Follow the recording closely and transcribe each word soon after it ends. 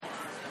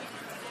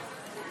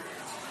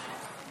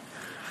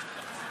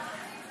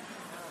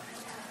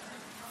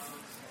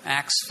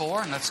Acts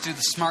 4, and let's do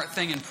the smart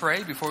thing and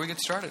pray before we get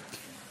started.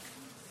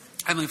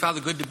 Heavenly Father,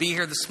 good to be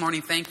here this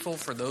morning. Thankful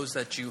for those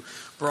that you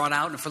brought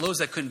out, and for those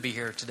that couldn't be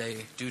here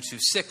today due to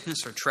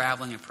sickness or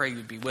traveling. I pray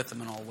you'd be with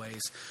them in all ways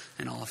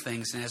and all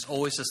things. And as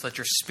always, just let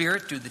your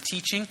Spirit do the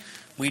teaching.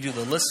 We do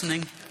the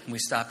listening, and we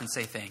stop and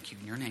say thank you.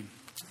 In your name,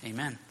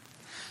 amen.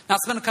 Now,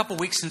 it's been a couple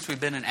weeks since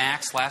we've been in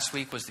Acts. Last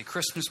week was the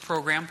Christmas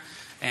program.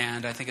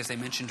 And I think as they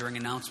mentioned during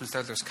announcements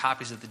there's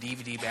copies of the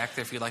DVD back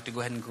there if you'd like to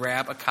go ahead and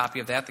grab a copy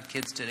of that. The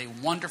kids did a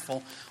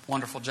wonderful,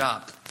 wonderful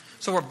job.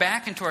 So we're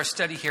back into our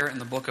study here in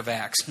the book of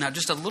Acts. Now,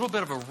 just a little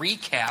bit of a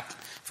recap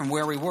from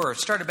where we were. It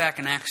started back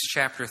in Acts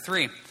chapter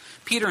 3.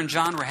 Peter and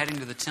John were heading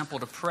to the temple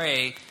to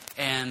pray,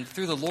 and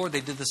through the Lord,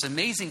 they did this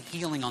amazing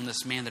healing on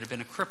this man that had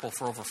been a cripple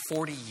for over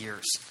 40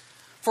 years.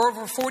 For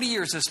over 40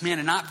 years, this man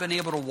had not been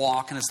able to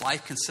walk, and his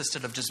life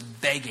consisted of just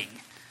begging.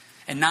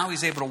 And now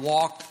he's able to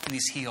walk, and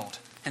he's healed.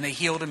 And they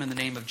healed him in the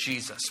name of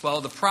Jesus. Well,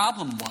 the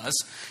problem was,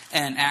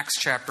 in Acts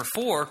chapter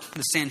 4,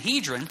 the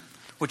Sanhedrin,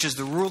 which is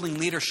the ruling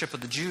leadership of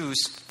the Jews,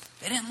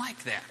 they didn't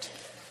like that.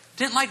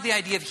 Didn't like the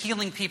idea of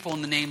healing people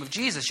in the name of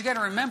Jesus. You got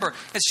to remember,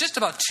 it's just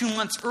about 2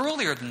 months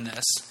earlier than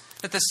this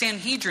that the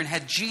Sanhedrin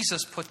had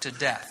Jesus put to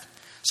death.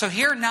 So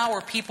here now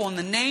are people in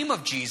the name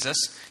of Jesus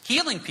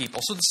healing people.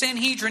 So the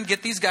Sanhedrin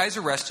get these guys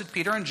arrested,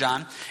 Peter and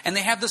John, and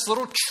they have this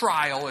little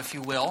trial, if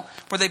you will,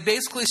 where they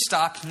basically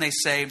stop and they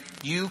say,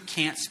 you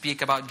can't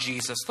speak about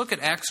Jesus. Look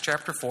at Acts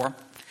chapter 4,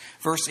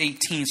 verse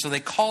 18. So they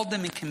called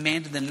them and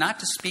commanded them not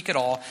to speak at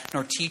all,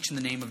 nor teach in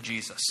the name of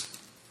Jesus.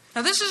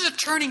 Now this is a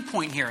turning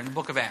point here in the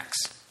book of Acts.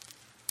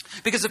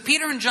 Because if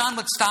Peter and John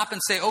would stop and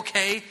say,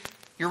 okay,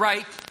 you're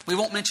right, we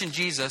won't mention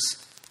Jesus,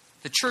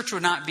 the church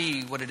would not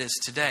be what it is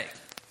today.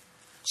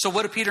 So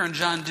what do Peter and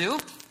John do?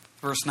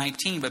 Verse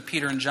 19, but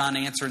Peter and John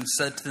answered and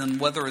said to them,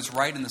 whether it is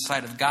right in the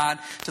sight of God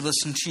to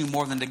listen to you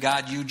more than to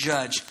God, you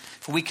judge.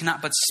 For we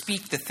cannot but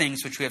speak the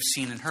things which we have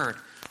seen and heard.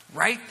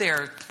 Right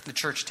there, the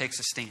church takes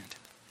a stand.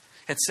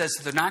 It says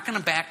that they're not going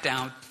to back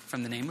down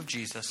from the name of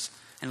Jesus,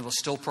 and they'll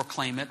still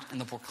proclaim it, and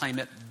they'll proclaim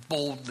it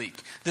boldly.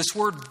 This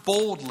word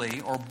boldly,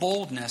 or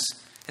boldness,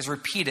 is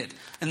repeated.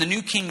 In the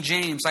New King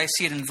James, I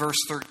see it in verse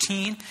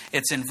 13,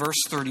 it's in verse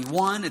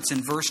 31, it's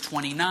in verse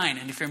 29.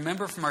 And if you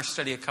remember from our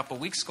study a couple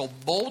weeks ago,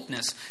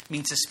 boldness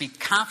means to speak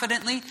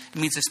confidently, it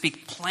means to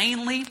speak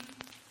plainly, it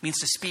means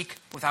to speak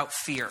without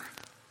fear.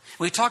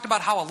 We talked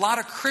about how a lot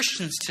of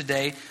Christians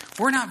today,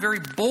 we're not very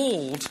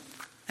bold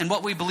in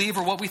what we believe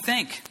or what we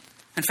think.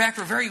 In fact,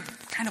 we're very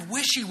kind of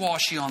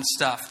wishy-washy on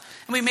stuff.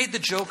 And we made the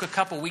joke a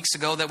couple weeks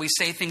ago that we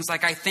say things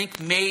like, I think,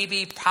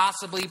 maybe,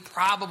 possibly,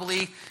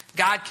 probably,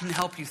 God can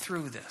help you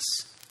through this.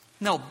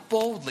 No,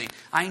 boldly,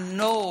 I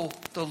know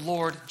the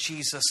Lord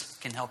Jesus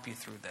can help you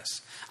through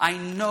this. I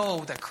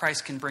know that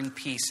Christ can bring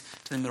peace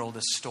to the middle of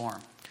this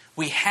storm.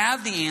 We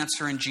have the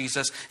answer in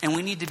Jesus, and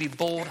we need to be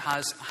bold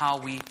as how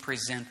we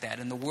present that.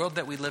 In the world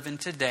that we live in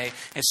today,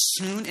 as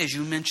soon as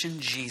you mention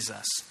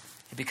Jesus,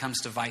 it becomes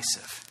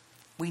divisive.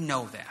 We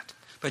know that.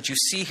 But you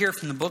see here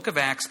from the book of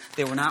Acts,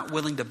 they were not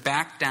willing to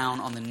back down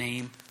on the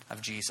name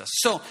of Jesus.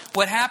 So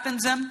what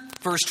happens then?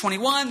 Verse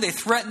 21, they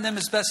threaten them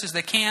as best as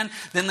they can,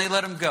 then they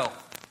let them go.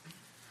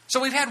 So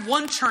we've had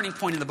one turning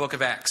point in the book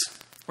of Acts.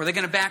 Were they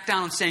going to back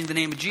down on saying the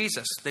name of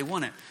Jesus? They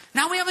wouldn't.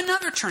 Now we have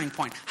another turning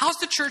point. How's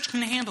the church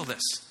going to handle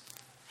this?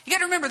 You got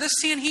to remember, this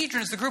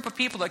Sanhedrin is the group of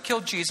people that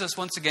killed Jesus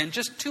once again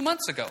just 2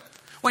 months ago.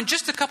 When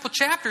just a couple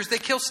chapters, they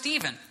kill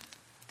Stephen.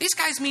 These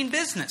guys mean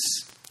business.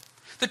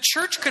 The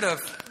church could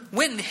have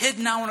went and hid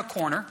now in a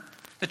corner.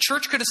 The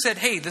church could have said,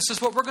 hey, this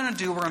is what we're going to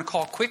do. We're going to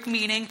call a quick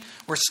meeting.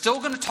 We're still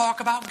going to talk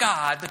about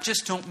God, but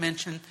just don't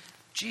mention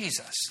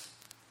Jesus.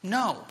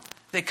 No.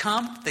 They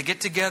come, they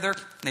get together,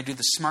 and they do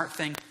the smart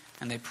thing,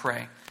 and they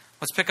pray.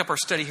 Let's pick up our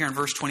study here in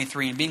verse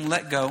 23. And being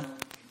let go,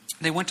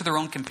 they went to their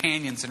own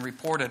companions and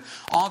reported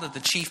all that the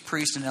chief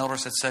priests and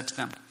elders had said to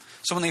them.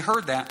 So when they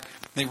heard that,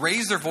 they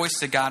raised their voice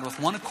to God with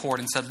one accord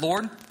and said,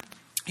 Lord,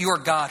 you are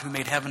God who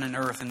made heaven and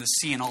earth and the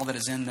sea and all that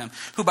is in them,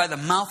 who by the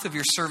mouth of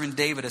your servant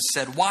David has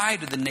said, why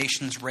do the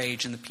nations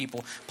rage and the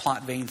people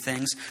plot vain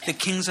things? The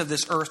kings of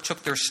this earth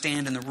took their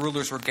stand and the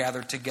rulers were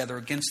gathered together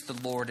against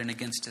the Lord and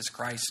against his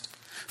Christ.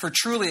 For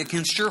truly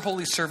against your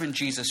holy servant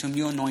Jesus, whom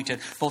you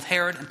anointed, both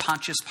Herod and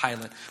Pontius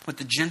Pilate, with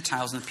the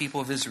Gentiles and the people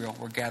of Israel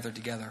were gathered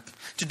together,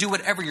 to do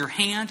whatever your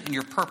hand and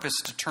your purpose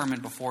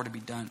determined before to be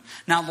done.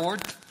 Now,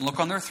 Lord, look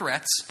on their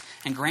threats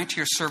and grant to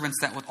your servants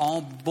that with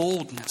all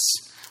boldness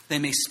they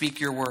may speak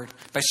your word,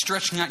 by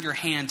stretching out your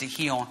hand to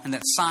heal, and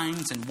that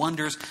signs and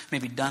wonders may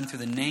be done through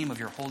the name of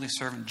your holy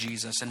servant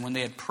Jesus. And when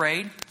they had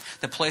prayed,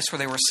 the place where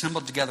they were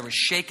assembled together was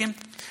shaken,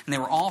 and they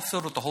were all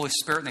filled with the Holy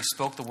Spirit, and they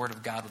spoke the word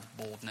of God with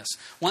boldness.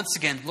 Once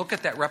again, look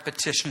at that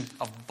repetition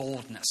of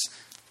boldness.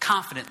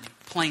 Confidently,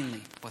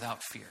 plainly,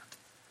 without fear.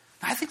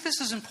 Now, I think this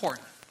is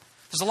important.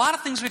 There's a lot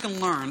of things we can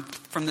learn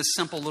from this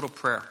simple little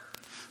prayer.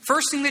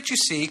 First thing that you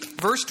see,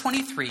 verse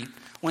 23,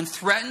 when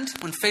threatened,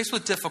 when faced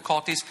with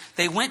difficulties,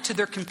 they went to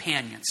their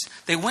companions.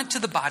 They went to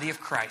the body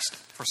of Christ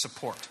for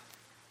support.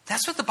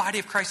 That's what the body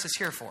of Christ is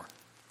here for.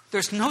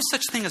 There's no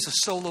such thing as a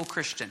solo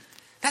Christian.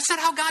 That's not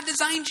how God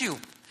designed you.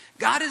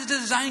 God has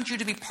designed you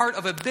to be part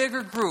of a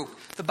bigger group,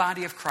 the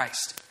body of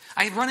Christ.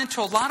 I run into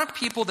a lot of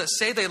people that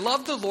say they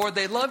love the Lord,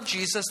 they love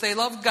Jesus, they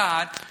love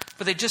God,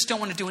 but they just don't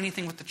want to do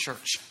anything with the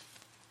church.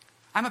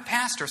 I'm a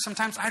pastor.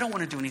 Sometimes I don't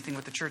want to do anything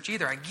with the church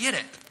either. I get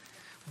it.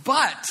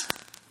 But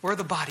we're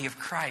the body of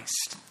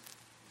Christ.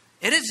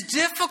 It is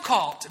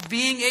difficult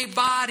being a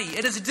body.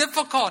 It is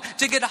difficult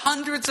to get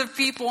hundreds of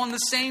people on the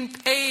same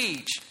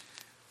page.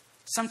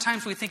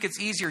 Sometimes we think it's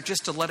easier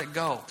just to let it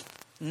go.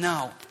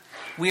 No.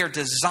 We are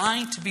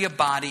designed to be a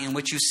body, in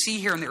which you see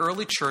here in the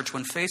early church,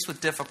 when faced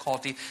with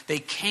difficulty, they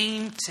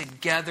came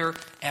together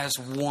as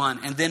one.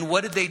 And then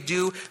what did they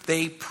do?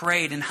 They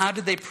prayed. And how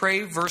did they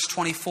pray? Verse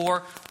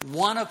 24,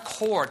 one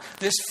accord.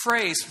 This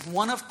phrase,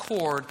 one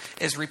accord,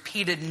 is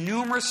repeated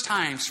numerous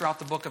times throughout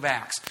the book of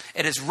Acts.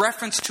 It is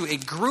reference to a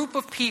group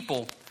of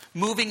people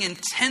moving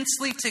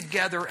intensely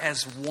together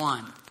as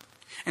one.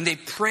 And they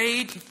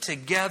prayed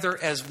together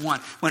as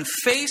one. When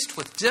faced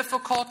with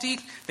difficulty,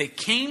 they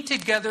came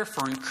together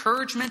for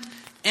encouragement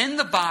in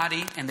the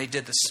body, and they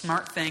did the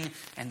smart thing,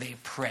 and they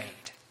prayed.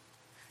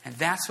 And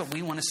that's what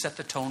we want to set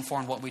the tone for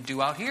and what we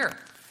do out here.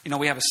 You know,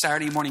 we have a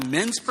Saturday morning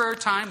men's prayer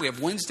time. We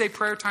have Wednesday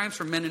prayer times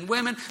for men and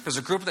women. There's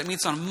a group that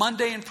meets on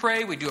Monday and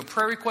pray. We do a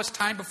prayer request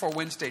time before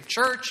Wednesday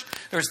church.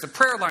 There's the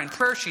prayer line,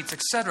 prayer sheets,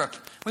 etc.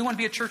 We want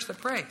to be a church that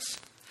prays.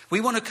 We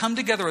want to come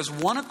together as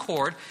one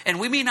accord, and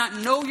we may not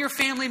know your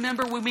family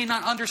member, we may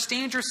not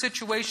understand your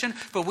situation,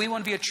 but we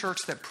want to be a church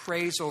that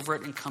prays over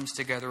it and comes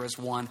together as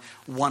one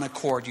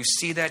accord. You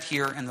see that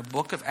here in the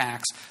book of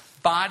Acts,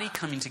 body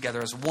coming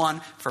together as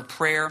one for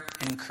prayer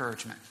and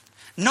encouragement.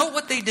 Note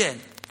what they did.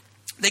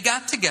 They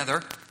got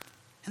together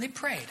and they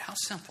prayed. How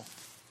simple.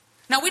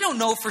 Now, we don't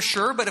know for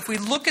sure, but if we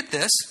look at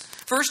this,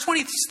 verse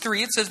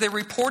 23, it says they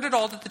reported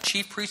all that the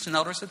chief priests and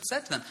elders had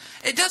said to them.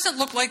 It doesn't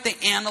look like they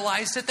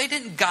analyzed it. They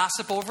didn't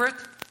gossip over it.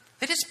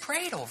 They just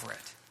prayed over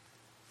it.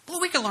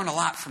 Well, we can learn a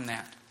lot from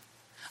that.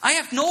 I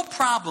have no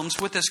problems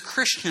with, as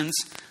Christians,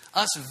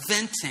 us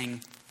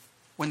venting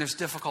when there's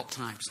difficult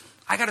times.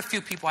 I got a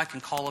few people I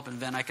can call up and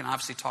vent. I can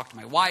obviously talk to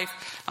my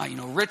wife,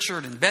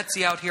 Richard and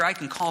Betsy out here. I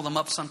can call them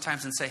up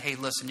sometimes and say, hey,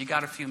 listen, you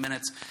got a few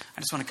minutes. I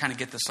just want to kind of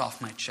get this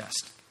off my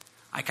chest.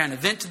 I kind of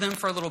vent to them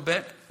for a little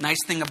bit.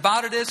 Nice thing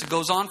about it is it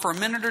goes on for a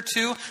minute or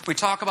two. We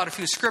talk about a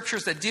few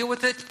scriptures that deal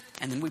with it,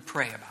 and then we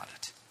pray about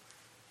it.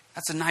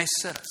 That's a nice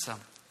setup. So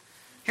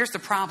here's the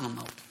problem,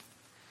 though.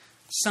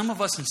 Some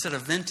of us, instead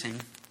of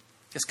venting,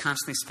 just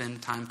constantly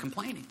spend time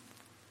complaining.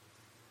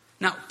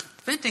 Now,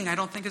 venting, I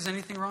don't think there's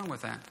anything wrong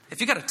with that. If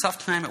you got a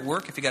tough time at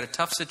work, if you got a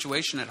tough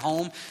situation at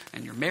home,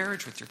 in your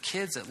marriage, with your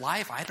kids, at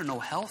life, I don't know,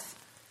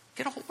 health,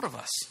 get a hold of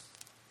us.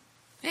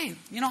 Hey,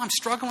 I'm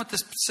struggling with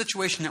this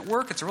situation at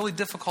work. It's a really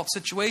difficult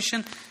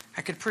situation.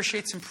 I could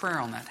appreciate some prayer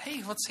on that.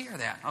 Hey, let's hear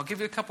that. I'll give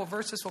you a couple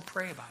verses. We'll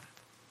pray about it.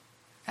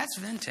 That's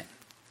venting.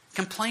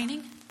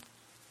 Complaining.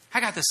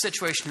 I got this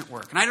situation at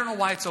work, and I don't know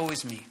why it's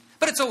always me,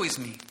 but it's always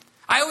me.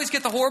 I always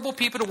get the horrible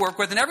people to work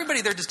with, and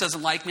everybody there just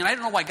doesn't like me, and I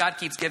don't know why God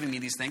keeps giving me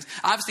these things.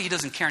 Obviously, He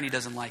doesn't care and He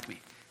doesn't like me.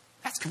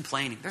 That's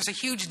complaining. There's a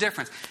huge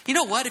difference. You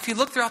know what? If you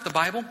look throughout the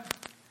Bible,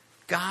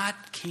 God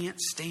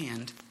can't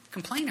stand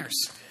complainers.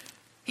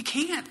 He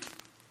can't.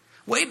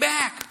 Way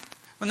back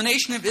when the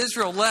nation of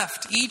Israel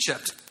left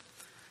Egypt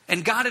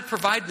and God had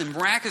provided them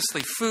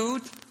miraculously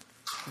food,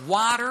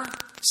 water,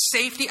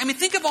 safety. I mean,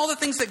 think of all the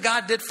things that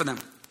God did for them.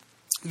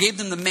 Gave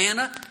them the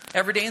manna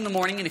every day in the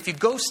morning. And if you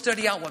go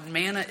study out what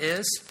manna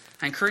is,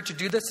 I encourage you to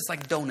do this. It's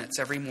like donuts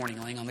every morning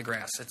laying on the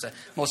grass. It's the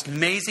most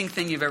amazing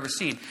thing you've ever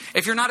seen.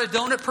 If you're not a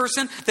donut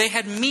person, they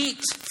had meat,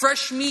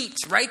 fresh meat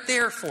right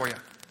there for you.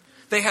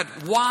 They had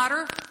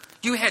water.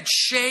 You had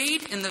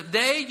shade in the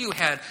day. You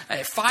had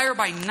a fire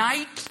by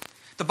night.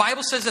 The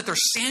Bible says that their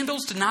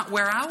sandals did not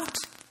wear out.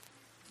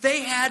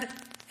 They had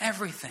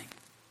everything.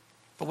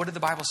 But what did the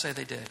Bible say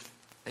they did?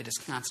 They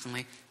just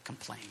constantly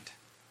complained.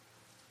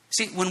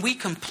 See, when we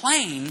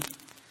complain,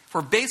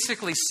 we're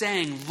basically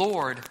saying,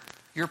 Lord,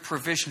 your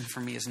provision for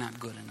me is not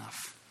good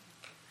enough.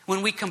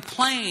 When we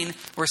complain,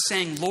 we're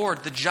saying,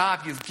 Lord, the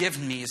job you've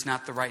given me is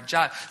not the right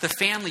job. The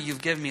family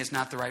you've given me is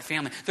not the right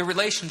family. The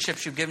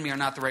relationships you've given me are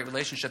not the right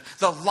relationship.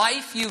 The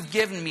life you've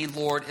given me,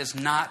 Lord, is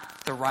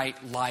not the right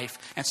life.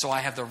 And so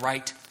I have the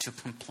right to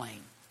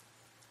complain.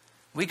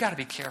 We got to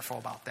be careful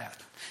about that.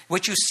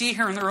 What you see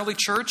here in the early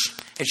church,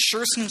 it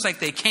sure seems like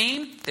they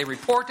came, they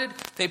reported,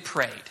 they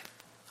prayed.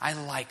 I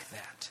like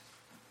that.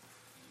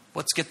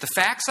 Let's get the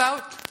facts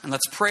out and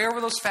let's pray over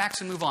those facts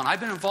and move on.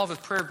 I've been involved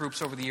with prayer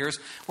groups over the years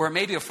where it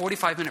may be a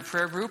 45-minute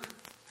prayer group.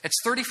 It's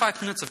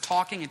 35 minutes of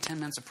talking and 10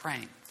 minutes of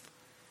praying.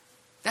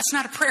 That's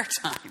not a prayer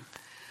time.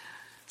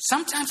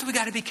 Sometimes we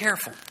got to be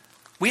careful.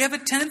 We have a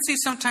tendency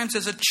sometimes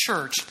as a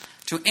church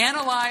to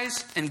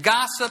analyze and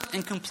gossip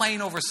and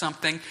complain over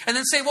something and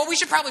then say, well, we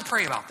should probably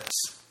pray about this.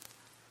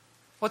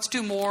 Let's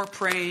do more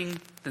praying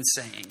than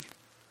saying.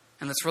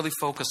 And let's really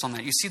focus on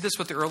that. You see this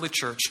with the early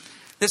church.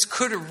 This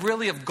could have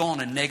really have gone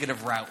a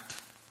negative route.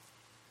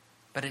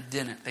 But it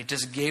didn't. They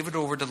just gave it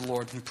over to the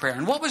Lord in prayer.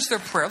 And what was their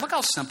prayer? Look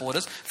how simple it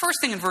is. First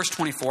thing in verse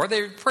 24,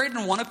 they prayed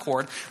in one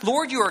accord.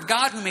 Lord, you are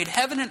God who made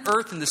heaven and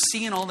earth and the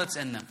sea and all that's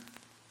in them.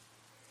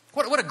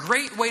 What a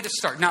great way to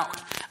start. Now,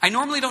 I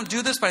normally don't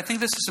do this, but I think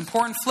this is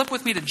important. Flip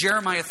with me to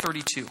Jeremiah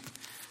 32.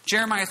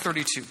 Jeremiah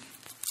 32.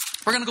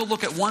 We're going to go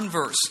look at one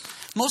verse.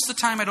 Most of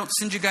the time I don't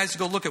send you guys to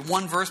go look at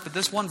one verse, but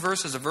this one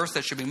verse is a verse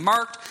that should be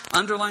marked,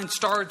 underlined,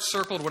 starred,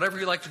 circled, whatever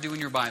you like to do in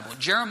your Bible.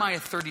 Jeremiah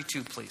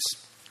 32, please.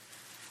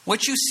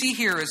 What you see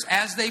here is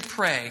as they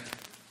pray,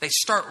 they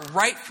start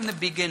right from the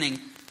beginning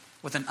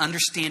with an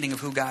understanding of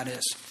who God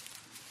is.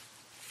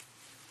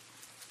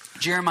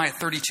 Jeremiah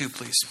 32,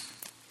 please.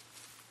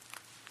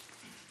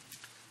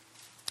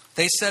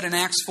 They said in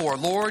Acts 4,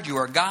 Lord, you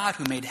are God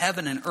who made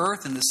heaven and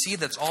earth and the sea,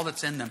 that's all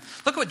that's in them.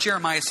 Look what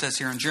Jeremiah says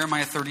here in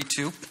Jeremiah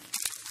 32.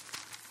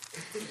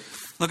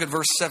 Look at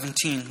verse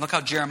 17. Look how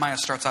Jeremiah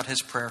starts out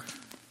his prayer.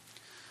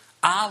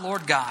 Ah,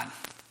 Lord God,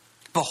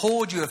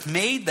 behold, you have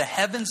made the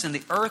heavens and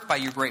the earth by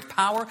your great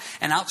power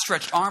and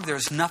outstretched arm. There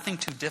is nothing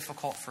too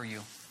difficult for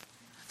you.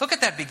 Look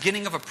at that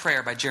beginning of a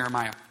prayer by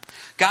Jeremiah.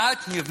 God,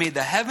 you have made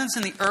the heavens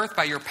and the earth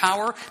by your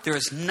power. There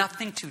is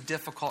nothing too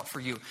difficult for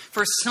you.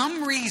 For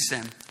some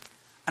reason,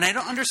 and I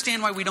don't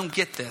understand why we don't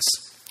get this,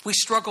 we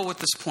struggle with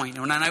this point.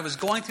 And when I was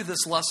going through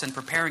this lesson,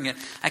 preparing it,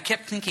 I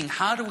kept thinking,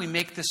 how do we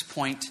make this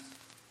point?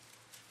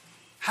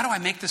 How do I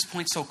make this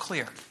point so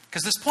clear?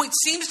 Because this point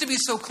seems to be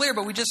so clear,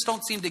 but we just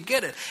don't seem to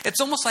get it.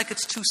 It's almost like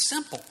it's too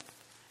simple.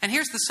 And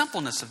here's the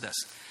simpleness of this.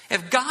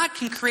 If God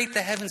can create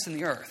the heavens and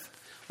the earth,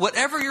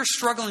 whatever you're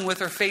struggling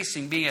with or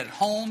facing, being at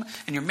home,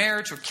 in your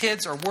marriage or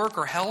kids or work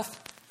or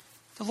health,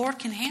 the Lord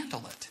can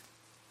handle it.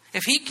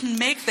 If He can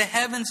make the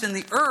heavens and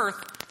the earth,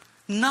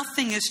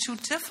 nothing is too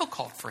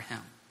difficult for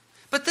Him.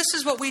 But this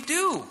is what we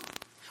do.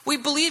 We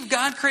believe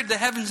God created the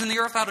heavens and the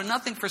earth out of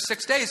nothing for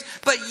 6 days,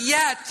 but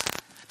yet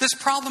this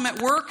problem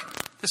at work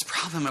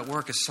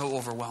is so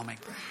overwhelming.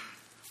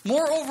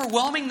 More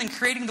overwhelming than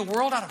creating the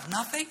world out of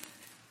nothing?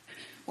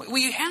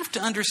 We have to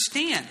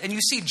understand. And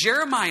you see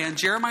Jeremiah in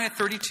Jeremiah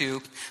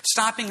 32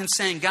 stopping and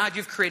saying, God,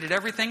 you've created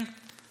everything.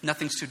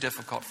 Nothing's too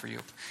difficult for you.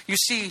 You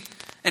see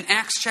in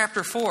Acts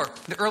chapter 4,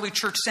 the early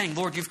church saying,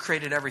 Lord, you've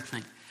created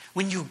everything.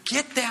 When you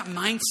get that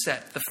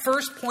mindset, the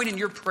first point in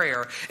your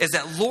prayer is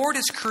that Lord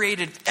has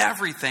created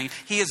everything.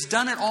 He has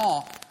done it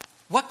all.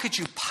 What could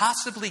you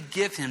possibly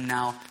give Him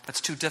now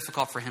that's too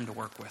difficult for Him to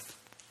work with?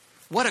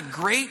 What a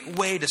great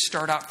way to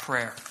start out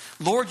prayer.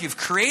 Lord, you've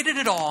created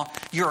it all.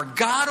 You're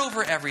God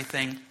over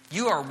everything.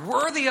 You are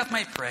worthy of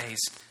my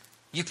praise.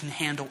 You can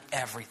handle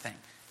everything.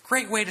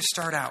 Great way to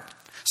start out.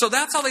 So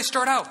that's how they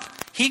start out.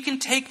 He can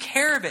take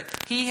care of it.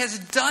 He has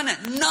done it.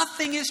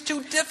 Nothing is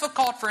too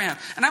difficult for Him.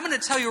 And I'm going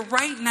to tell you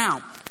right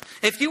now,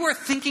 if you are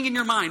thinking in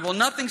your mind, well,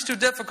 nothing's too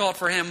difficult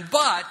for Him,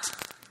 but,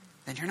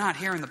 then you're not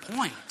hearing the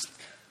point.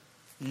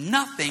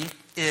 Nothing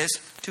is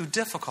too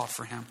difficult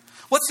for Him.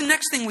 What's the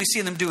next thing we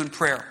see them do in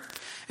prayer?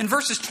 In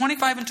verses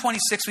 25 and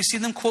 26, we see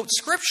them quote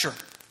Scripture.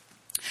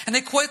 And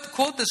they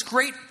quote this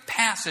great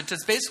passage.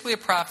 It's basically a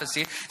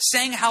prophecy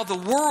saying how the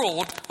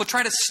world will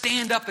try to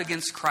stand up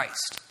against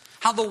Christ.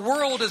 How the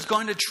world is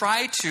going to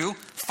try to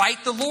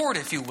fight the Lord,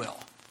 if you will.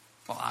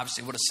 Well,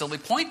 obviously, what a silly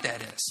point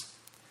that is.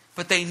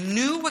 But they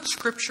knew what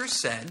Scripture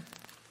said,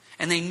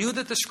 and they knew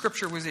that the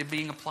Scripture was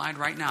being applied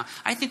right now.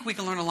 I think we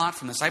can learn a lot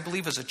from this. I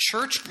believe as a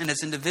church and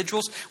as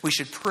individuals, we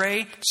should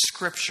pray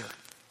Scripture.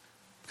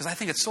 Because I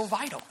think it's so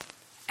vital.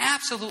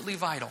 Absolutely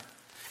vital.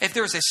 If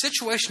there's a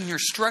situation you're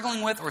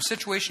struggling with or a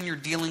situation you're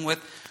dealing with,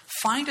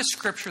 find a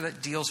Scripture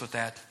that deals with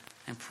that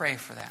and pray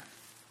for that.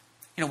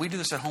 You know, we do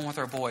this at home with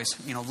our boys.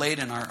 You know,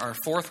 Layden, our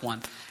fourth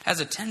one, has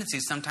a tendency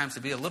sometimes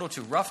to be a little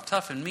too rough,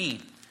 tough, and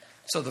mean.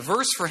 So the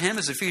verse for him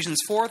is Ephesians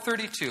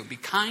 4:32. Be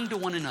kind to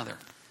one another.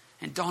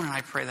 And Dawn and I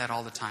pray that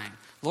all the time.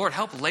 Lord,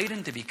 help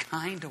Layden to be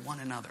kind to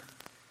one another.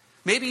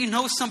 Maybe you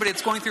know somebody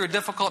that's going through a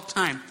difficult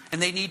time and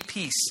they need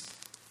peace.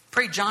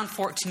 Pray John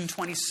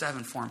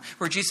 14:27 for him,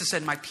 where Jesus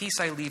said, my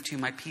peace I leave to you,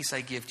 my peace I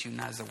give to you,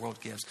 not as the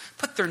world gives.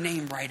 Put their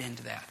name right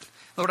into that.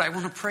 Lord, I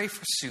want to pray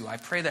for Sue. I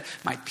pray that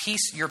my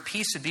peace, your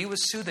peace would be with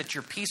Sue, that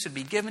your peace would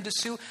be given to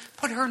Sue.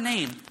 Put her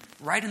name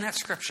right in that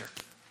Scripture.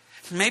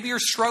 Maybe you're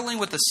struggling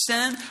with a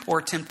sin or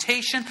a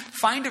temptation.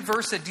 Find a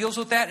verse that deals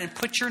with that and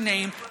put your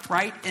name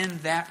right in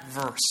that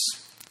verse.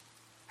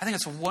 I think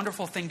it's a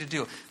wonderful thing to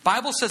do. The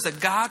Bible says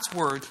that God's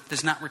word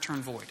does not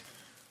return void.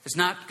 It's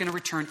not going to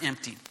return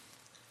empty.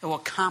 It will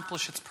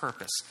accomplish its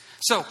purpose.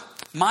 So,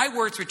 my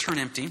words return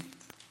empty.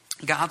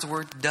 God's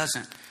word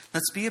doesn't.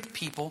 Let's be a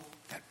people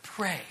that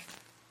pray.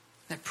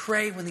 That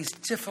pray when these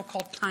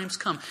difficult times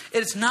come.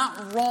 It is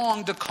not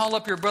wrong to call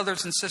up your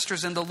brothers and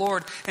sisters in the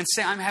Lord and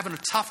say, I'm having a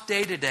tough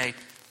day today.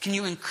 Can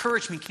you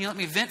encourage me? Can you let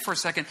me vent for a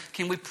second?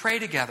 Can we pray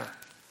together?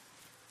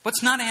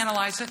 Let's not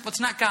analyze it. Let's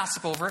not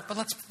gossip over it. But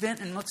let's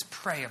vent and let's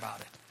pray about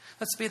it.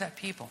 Let's be that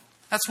people.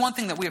 That's one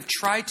thing that we have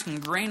tried to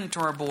ingrain into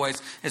our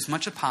boys as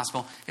much as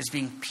possible, is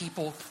being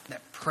people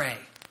that pray.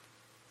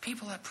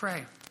 People that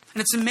pray.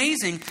 And it's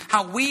amazing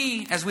how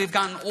we, as we've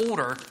gotten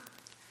older,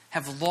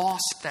 have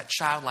lost that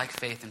childlike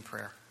faith in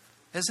prayer.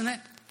 Isn't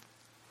it?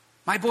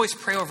 My boys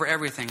pray over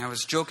everything. I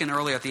was joking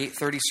earlier at the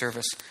 8:30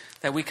 service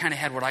that we kind of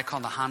had what I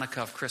call the Hanukkah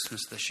of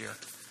Christmas this year.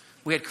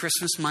 We had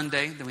Christmas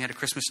Monday, then we had a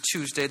Christmas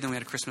Tuesday, then we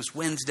had a Christmas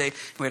Wednesday,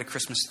 and we had a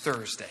Christmas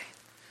Thursday.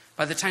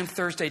 By the time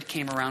Thursday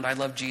came around, I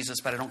love Jesus,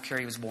 but I don't care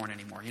he was born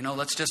anymore.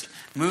 Let's just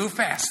move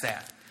past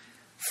that.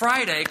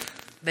 Friday,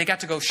 they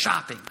got to go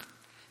shopping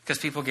because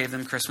people gave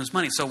them Christmas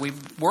money. So we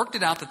worked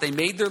it out that they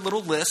made their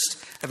little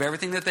list of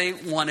everything that they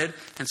wanted.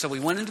 And so we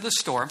went into the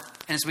store.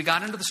 And as we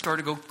got into the store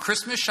to go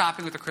Christmas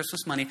shopping with the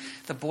Christmas money,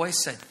 the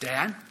boys said,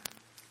 Dad,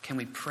 can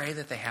we pray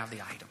that they have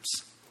the items?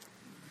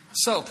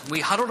 So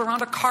we huddled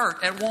around a cart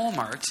at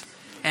Walmart,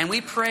 and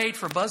we prayed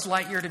for Buzz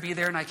Lightyear to be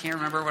there, and I can't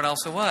remember what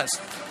else it was.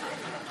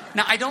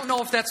 Now, I don't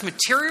know if that's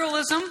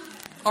materialism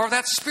or if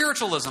that's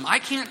spiritualism. I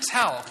can't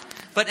tell.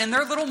 But in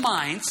their little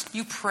minds,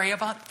 you pray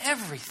about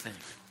everything.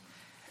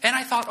 And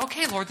I thought,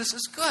 okay, Lord, this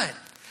is good.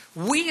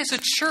 We as a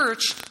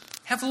church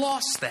have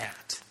lost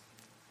that.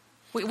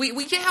 We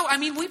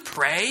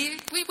pray.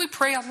 We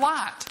pray a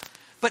lot.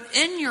 But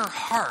in your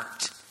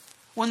heart,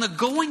 when the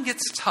going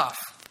gets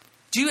tough,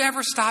 do you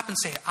ever stop and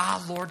say,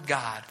 Lord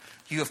God,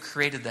 you have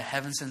created the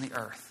heavens and the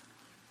earth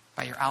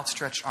by your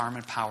outstretched arm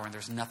and power, and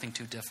there's nothing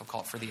too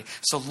difficult for thee.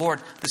 So,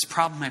 Lord, this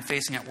problem I'm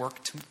facing at work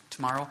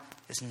tomorrow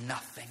is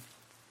nothing.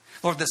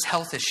 Lord, this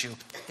health issue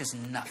is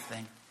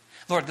nothing.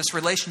 Lord, this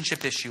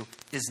relationship issue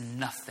is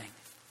nothing,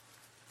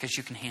 because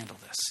you can handle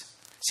this.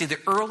 See, the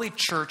early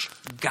church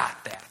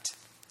got that.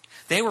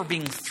 They were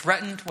being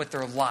threatened with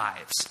their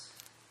lives,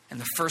 and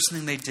the first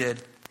thing they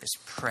did is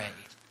pray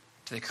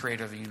to the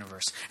creator of the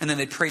universe. And then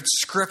they prayed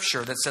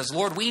scripture that says,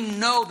 Lord, we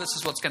know this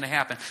is what's going to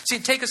happen. See,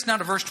 take us now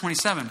to verse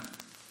 27.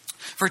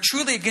 For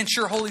truly against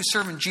your holy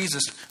servant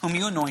Jesus, whom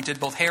you anointed,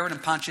 both Herod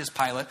and Pontius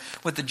Pilate,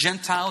 with the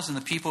Gentiles and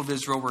the people of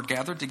Israel were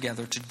gathered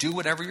together to do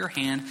whatever your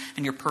hand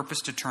and your purpose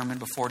determined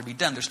before to be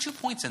done. There's 2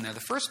 points in there.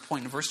 The first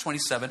point in verse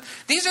 27,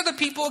 these are the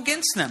people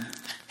against them.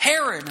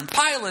 Herod and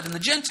Pilate and the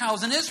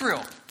Gentiles and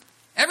Israel.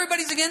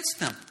 Everybody's against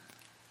them.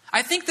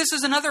 I think this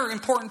is another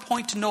important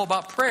point to know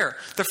about prayer.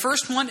 The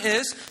first one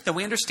is that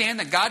we understand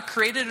that God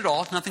created it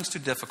all. Nothing's too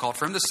difficult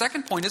for him. The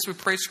second point is we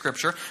pray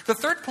scripture. The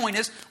third point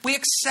is we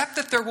accept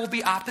that there will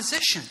be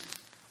opposition.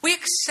 We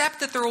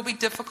accept that there will be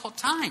difficult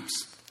times.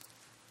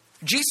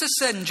 Jesus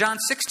said in John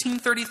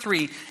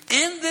 16:33,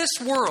 in this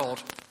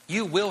world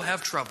you will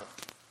have trouble.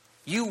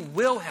 You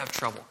will have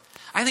trouble.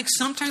 I think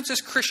sometimes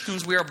as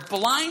Christians we are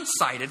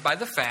blindsided by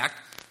the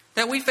fact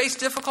that we face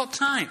difficult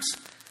times.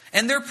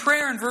 And their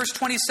prayer in verse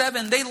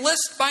 27, they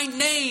list by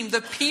name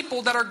the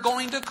people that are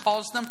going to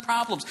cause them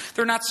problems.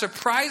 They're not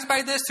surprised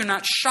by this. They're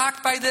not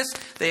shocked by this.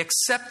 They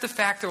accept the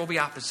fact there will be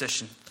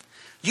opposition.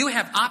 You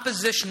have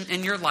opposition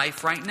in your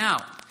life right now.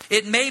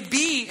 It may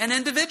be an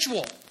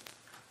individual.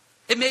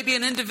 It may be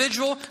an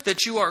individual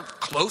that you are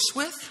close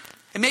with.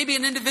 It may be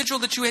an individual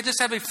that you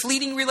just have a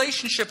fleeting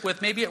relationship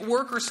with, maybe at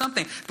work or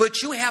something.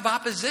 But you have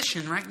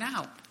opposition right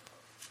now.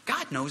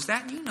 God knows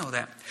that, and you know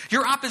that.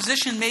 Your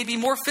opposition may be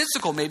more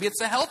physical. Maybe it's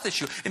a health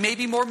issue. It may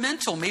be more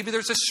mental. Maybe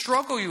there's a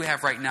struggle you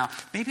have right now.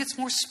 Maybe it's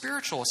more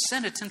spiritual, a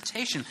sin, a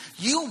temptation.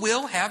 You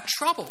will have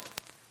trouble.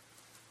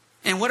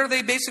 And what are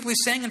they basically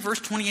saying in verse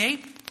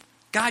 28?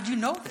 God, you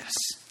know this.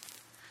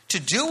 To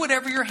do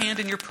whatever your hand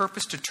and your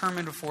purpose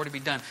determined before to be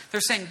done. They're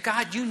saying,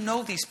 God, you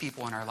know these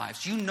people in our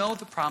lives. You know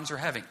the problems we're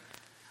having.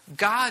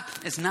 God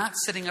is not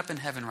sitting up in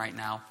heaven right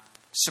now,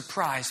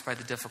 surprised by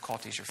the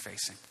difficulties you're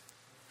facing.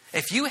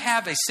 If you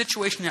have a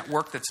situation at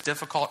work that's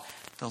difficult,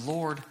 the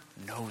Lord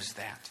knows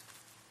that.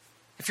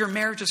 If your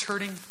marriage is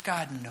hurting,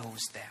 God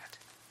knows that.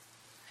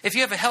 If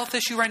you have a health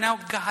issue right now,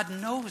 God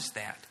knows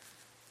that.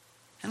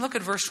 And look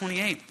at verse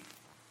 28.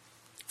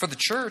 For the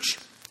church,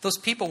 those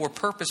people were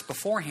purposed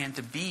beforehand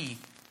to be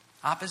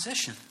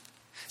opposition.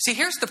 See,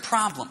 here's the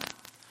problem.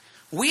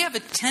 We have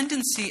a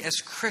tendency as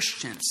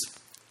Christians,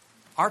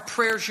 our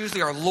prayers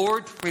usually are,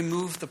 Lord,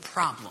 remove the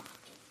problem.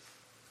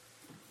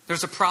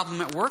 There's a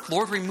problem at work.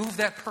 Lord, remove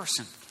that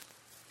person.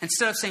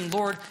 Instead of saying,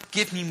 Lord,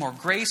 give me more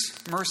grace,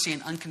 mercy,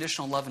 and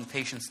unconditional love and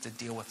patience to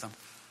deal with them.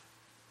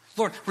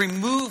 Lord,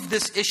 remove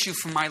this issue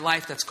from my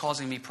life that's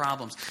causing me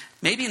problems.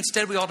 Maybe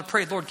instead we ought to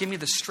pray, Lord, give me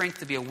the strength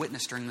to be a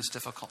witness during this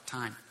difficult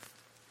time.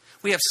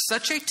 We have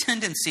such a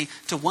tendency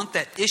to want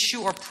that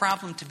issue or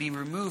problem to be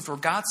removed, where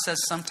God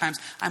says sometimes,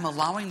 I'm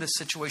allowing this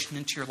situation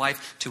into your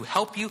life to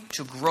help you,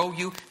 to grow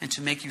you, and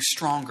to make you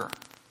stronger.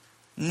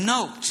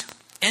 Note,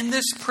 in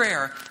this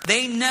prayer,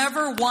 they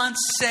never once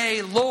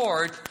say,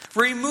 Lord,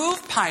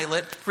 remove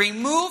Pilate,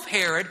 remove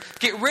Herod,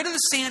 get rid of the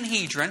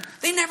Sanhedrin.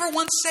 They never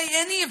once say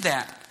any of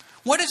that.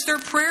 What is their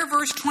prayer?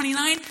 Verse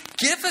 29,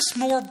 give us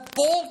more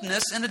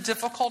boldness in a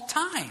difficult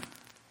time.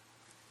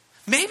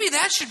 Maybe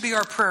that should be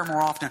our prayer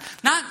more often.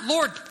 Not,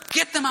 Lord,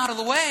 get them out of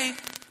the way,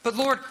 but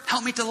Lord,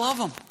 help me to love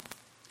them.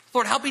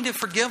 Lord, help me to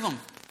forgive them.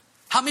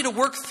 Help me to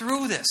work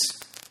through this.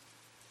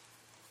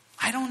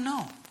 I don't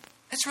know.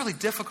 It's really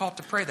difficult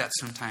to pray that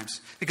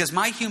sometimes, because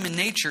my human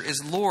nature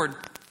is, Lord,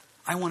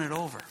 I want it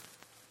over.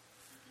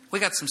 We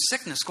got some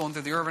sickness going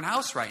through the Urban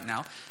House right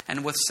now,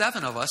 and with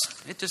 7 of us,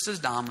 it just is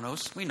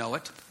dominoes. We know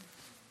it.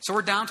 So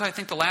we're down to, I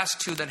think, the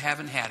last 2 that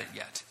haven't had it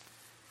yet.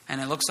 And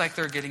it looks like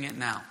they're getting it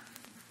now.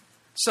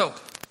 So,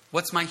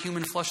 what's my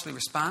human fleshly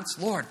response?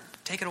 Lord,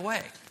 take it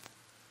away.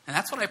 And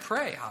that's what I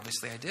pray,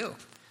 obviously I do.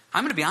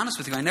 I'm going to be honest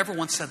with you. I never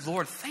once said,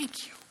 Lord,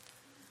 thank you.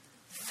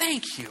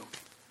 thank you.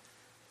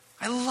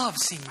 I love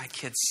seeing my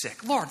kids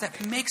sick. Lord,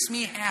 that makes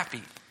me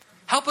happy.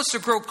 Help us to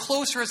grow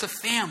closer as a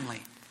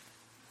family.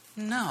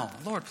 No,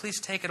 Lord,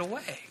 please take it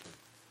away.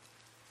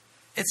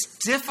 It's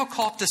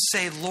difficult to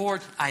say,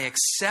 Lord, I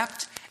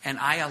accept and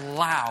I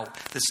allow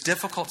this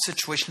difficult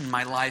situation in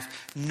my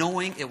life,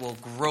 knowing it will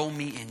grow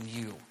me in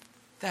you.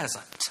 That is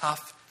a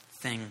tough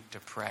thing to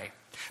pray.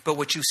 But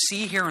what you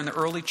see here in the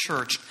early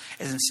church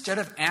is instead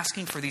of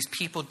asking for these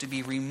people to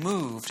be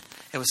removed,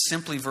 it was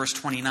simply verse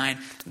 29,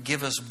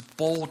 give us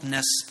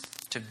boldness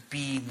to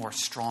be more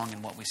strong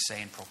in what we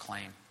say and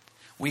proclaim.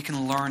 We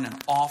can learn an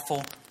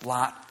awful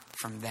lot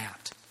from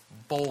that.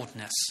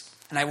 Boldness.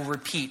 And I will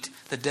repeat,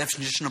 the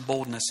definition of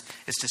boldness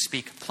is to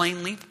speak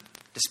plainly,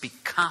 to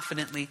speak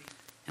confidently,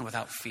 and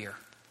without fear.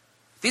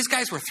 These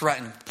guys were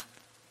threatened.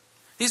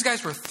 These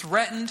guys were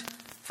threatened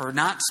for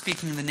not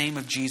speaking in the name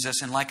of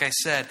Jesus. And like I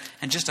said,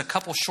 in just a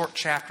couple short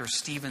chapters,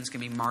 Stephen's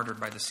going to be martyred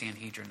by the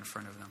Sanhedrin in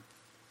front of them.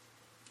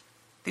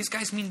 These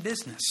guys mean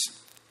business.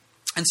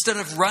 Instead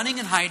of running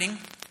and hiding,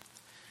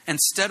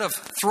 instead of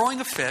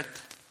throwing a fit,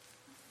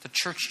 the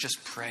church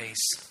just prays.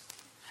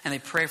 And they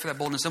pray for that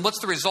boldness. And what's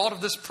the result of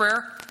this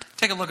prayer?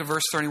 Take a look at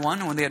verse 31.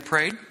 And when they had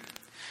prayed,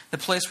 the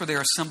place where they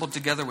were assembled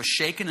together was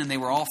shaken, and they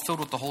were all filled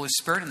with the Holy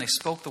Spirit, and they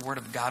spoke the word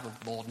of God with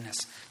boldness.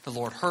 The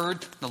Lord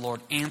heard, the Lord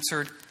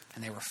answered,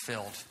 and they were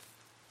filled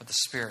with the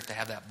Spirit to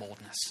have that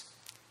boldness.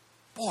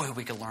 Boy,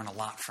 we could learn a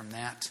lot from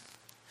that.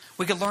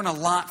 We could learn a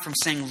lot from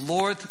saying,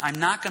 Lord, I'm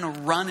not going to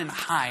run and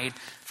hide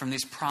from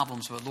these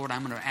problems, but Lord,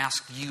 I'm going to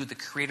ask you, the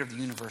creator of the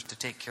universe, to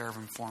take care of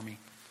them for me.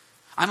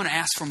 I'm going to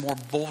ask for more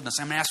boldness.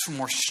 I'm going to ask for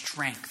more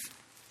strength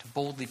to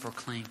boldly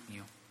proclaim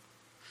you.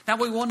 Now,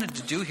 what we wanted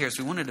to do here is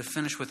we wanted to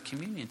finish with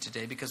communion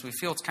today because we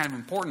feel it's kind of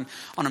important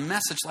on a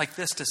message like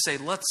this to say,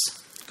 let's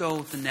go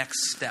the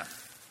next step.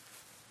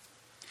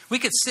 We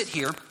could sit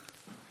here,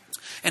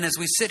 and as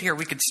we sit here,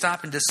 we could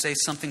stop and just say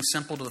something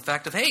simple to the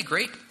fact of, hey,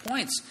 great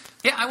points.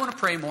 Yeah, I want to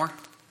pray more.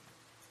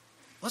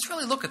 Let's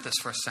really look at this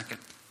for a second.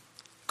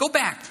 Go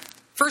back.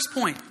 First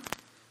point.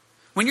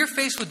 When you're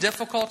faced with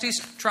difficulties,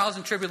 trials,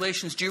 and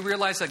tribulations, do you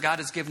realize that God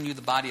has given you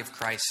the body of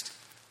Christ?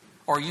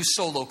 Or are you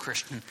solo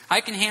Christian? I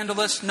can handle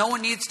this. No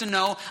one needs to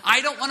know. I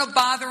don't want to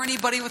bother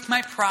anybody with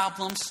my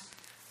problems.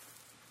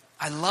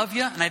 I love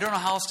you, and I don't know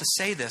how else to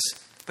say this,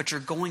 but you're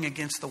going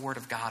against the Word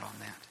of God on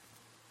that.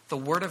 The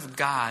Word of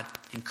God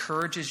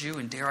encourages you,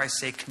 and dare I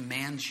say,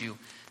 commands you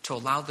to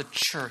allow the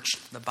church,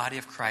 the body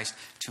of Christ,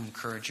 to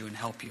encourage you and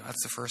help you.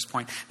 That's the first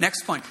point.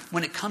 Next point,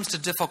 when it comes to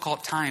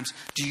difficult times,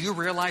 do you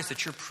realize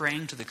that you're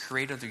praying to the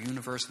creator of the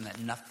universe and that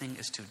nothing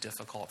is too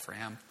difficult for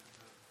him?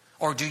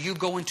 Or do you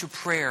go into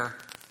prayer,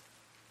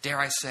 dare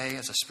I say,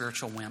 as a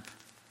spiritual wimp?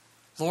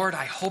 Lord,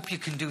 I hope you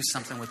can do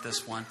something with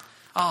this one.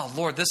 Oh,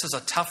 Lord, this is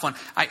a tough one.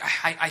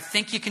 I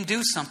think you can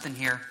do something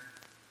here.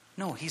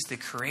 No, he's the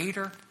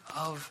creator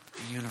of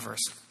the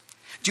universe.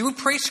 Do you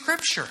pray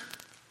Scripture?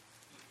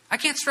 I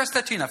can't stress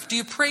that to you enough. Do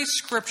you pray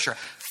Scripture?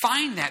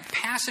 Find that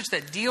passage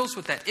that deals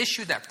with that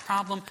issue, that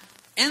problem,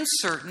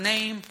 insert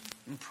name,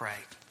 and pray.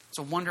 It's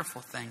a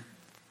wonderful thing.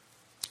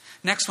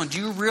 Next one, do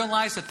you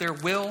realize that there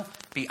will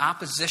be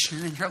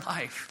opposition in your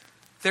life?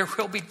 There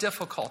will be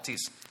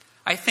difficulties.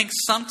 I think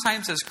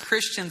sometimes as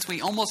Christians, we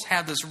almost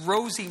have this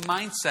rosy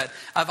mindset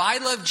of I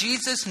love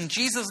Jesus and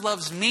Jesus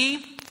loves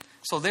me,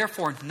 so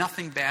therefore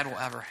nothing bad will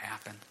ever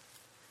happen.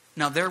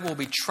 Now, there will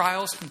be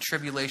trials and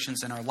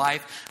tribulations in our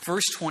life.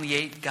 Verse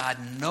 28, God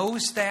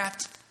knows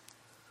that,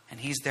 and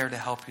he's there to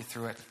help you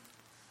through it.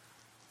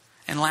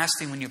 And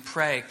lastly, when you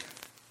pray,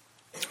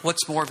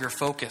 what's more of your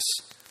focus?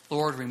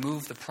 Lord,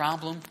 remove the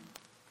problem,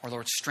 or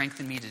Lord,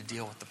 strengthen me to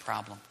deal with the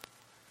problem.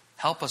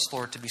 Help us,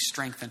 Lord, to be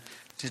strengthened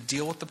to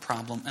deal with the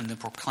problem and to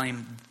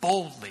proclaim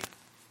boldly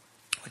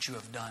what you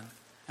have done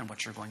and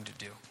what you're going to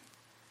do.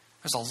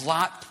 There's a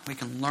lot we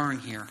can learn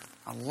here,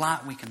 a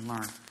lot we can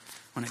learn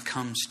when it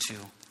comes to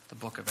the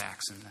book of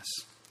Acts in this.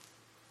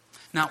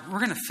 Now, we're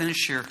going to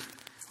finish here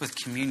with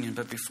communion,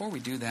 but before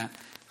we do that,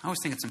 I always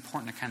think it's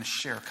important to kind of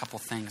share a couple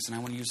things, and I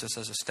want to use this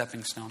as a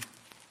stepping stone.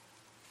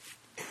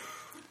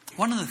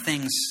 One of the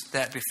things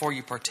that before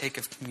you partake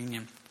of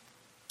communion,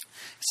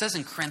 it says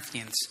in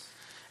Corinthians,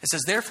 it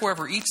says, therefore,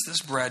 whoever eats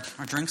this bread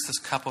or drinks this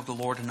cup of the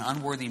Lord in an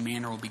unworthy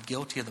manner will be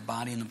guilty of the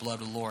body and the blood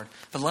of the Lord.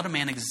 But let a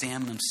man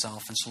examine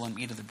himself, and so let him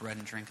eat of the bread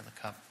and drink of the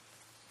cup.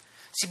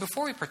 See,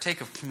 before we partake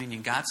of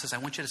communion, God says, I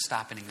want you to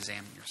stop and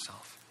examine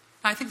yourself.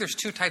 I think there's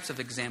two types of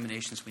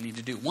examinations we need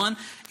to do. One,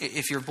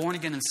 if you're born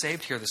again and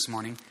saved here this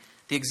morning,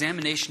 the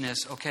examination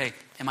is, okay,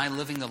 am I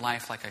living the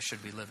life like I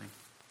should be living?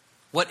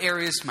 What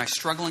areas am I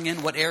struggling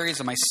in? What areas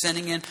am I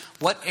sinning in?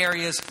 What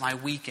areas am I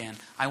weak in?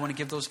 I want to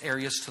give those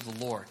areas to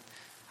the Lord.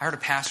 I heard a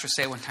pastor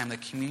say one time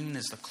that communion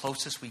is the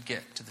closest we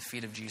get to the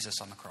feet of Jesus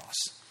on the cross.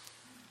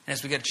 And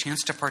as we get a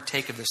chance to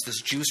partake of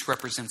this juice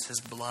represents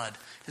his blood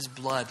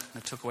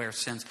that took away our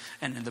sins.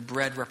 And the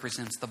bread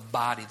represents the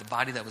body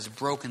that was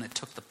broken, that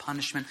took the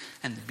punishment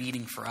and the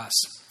beating for us.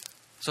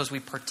 So as we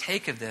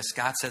partake of this,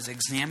 God says,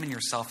 examine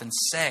yourself and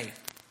say,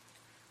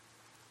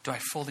 Do I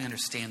fully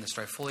understand this?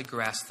 Do I fully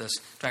grasp this?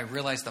 Do I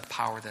realize the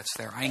power that's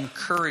there? I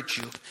encourage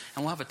you,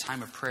 and we'll have a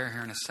time of prayer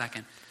here in a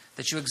second,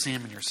 that you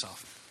examine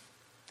yourself.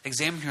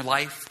 Examine your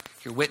life,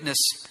 your witness,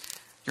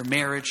 your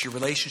marriage, your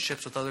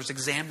relationships with others.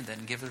 Examine that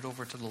and give it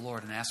over to the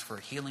Lord and ask for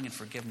healing and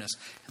forgiveness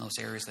in those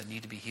areas that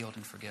need to be healed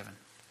and forgiven.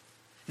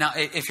 Now,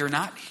 if you're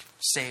not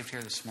saved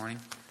here this morning,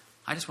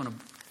 I just want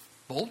to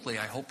boldly,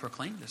 I hope,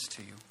 proclaim this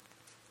to you.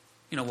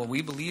 You know, what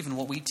we believe and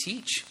what we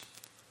teach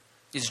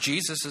is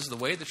Jesus is the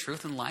way, the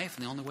truth, and life,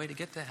 and the only way to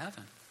get to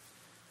heaven.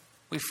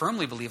 We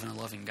firmly believe in a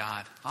loving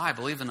God. I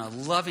believe in a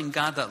loving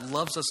God that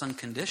loves us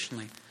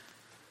unconditionally.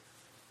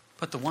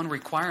 But the one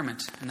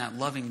requirement in that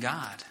loving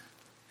God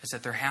is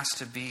that there has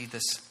to be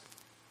this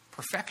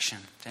perfection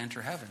to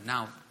enter heaven.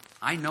 Now,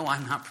 I know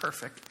I'm not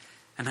perfect,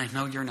 and I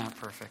know you're not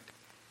perfect.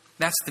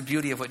 That's the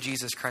beauty of what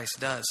Jesus Christ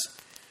does.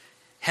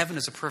 Heaven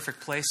is a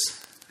perfect place,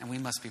 and we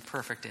must be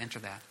perfect to enter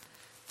that.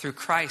 Through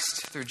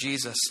Christ, through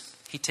Jesus,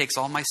 He takes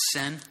all my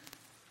sin,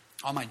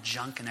 all my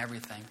junk and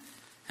everything,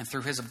 and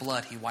through His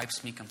blood, He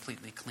wipes me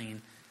completely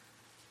clean.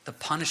 The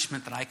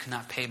punishment that I could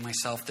not pay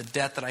myself, the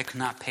debt that I could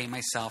not pay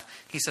myself,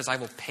 He says, I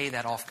will pay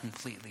that off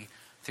completely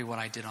through what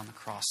I did on the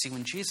cross. See,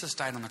 when Jesus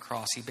died on the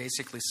cross, He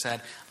basically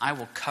said, I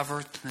will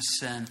cover the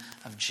sin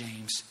of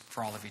James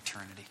for all of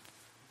eternity.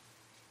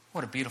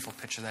 What a beautiful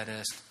picture that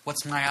is.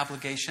 What's my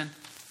obligation?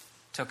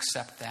 To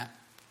accept that,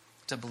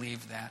 to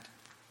believe that.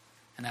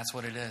 And that's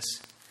what it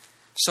is.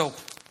 So,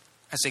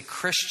 as a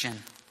Christian,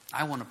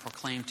 I want to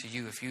proclaim to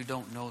you, if you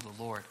don't know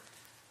the Lord,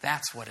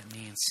 that's what it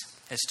means,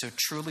 is to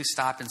truly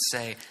stop and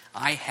say,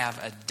 I have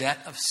a debt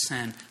of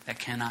sin that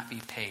cannot be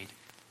paid,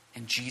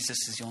 and Jesus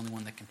is the only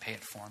one that can pay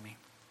it for me.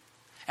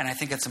 And I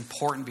think it's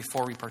important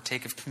before we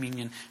partake of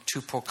communion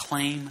to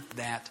proclaim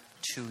that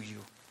to you,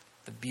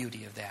 the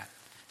beauty of that.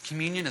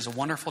 Communion is a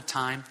wonderful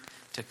time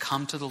to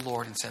come to the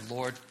Lord and say,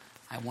 Lord,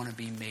 I want to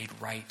be made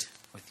right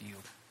with you.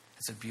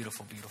 It's a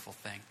beautiful, beautiful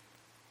thing.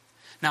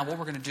 Now, what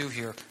we're going to do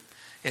here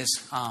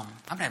is I'm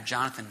going to have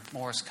Jonathan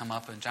Morris come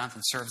up, and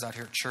Jonathan serves out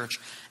here at church,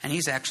 and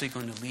he's actually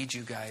going to lead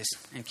you guys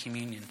in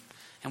communion.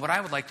 And what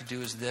I would like to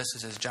do is this,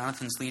 is as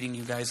Jonathan's leading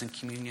you guys in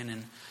communion,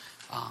 and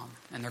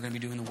they're going to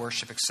be doing the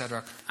worship,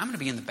 etc., I'm going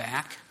to be in the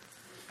back.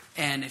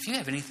 And if you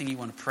have anything you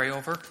want to pray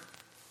over,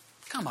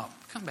 come up.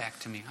 Come back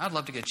to me. I'd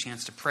love to get a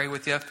chance to pray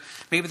with you.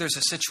 Maybe there's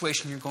a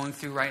situation you're going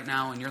through right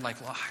now, and you're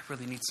like, well, I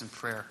really need some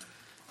prayer.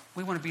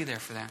 We want to be there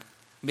for that.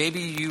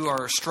 Maybe you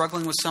are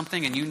struggling with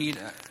something and you need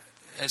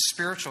a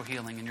spiritual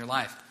healing in your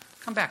life.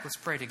 Come back, let's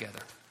pray together.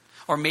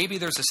 Or maybe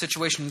there's a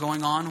situation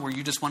going on where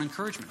you just want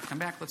encouragement. Come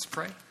back, let's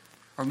pray.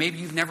 Or maybe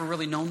you've never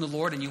really known the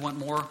Lord and you want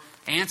more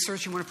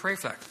answers, you want to pray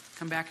for that.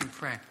 Come back and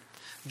pray.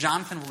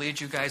 Jonathan will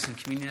lead you guys in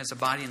communion as a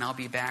body, and I'll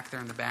be back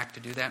there in the back to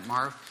do that.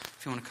 Marv,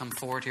 if you want to come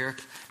forward here.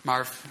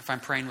 Marv, if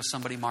I'm praying with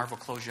somebody, Marv will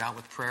close you out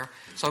with prayer.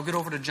 So I'll get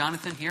over to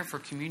Jonathan here for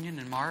communion,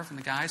 and Marv and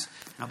the guys,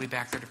 and I'll be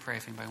back there to pray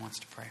if anybody wants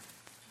to pray.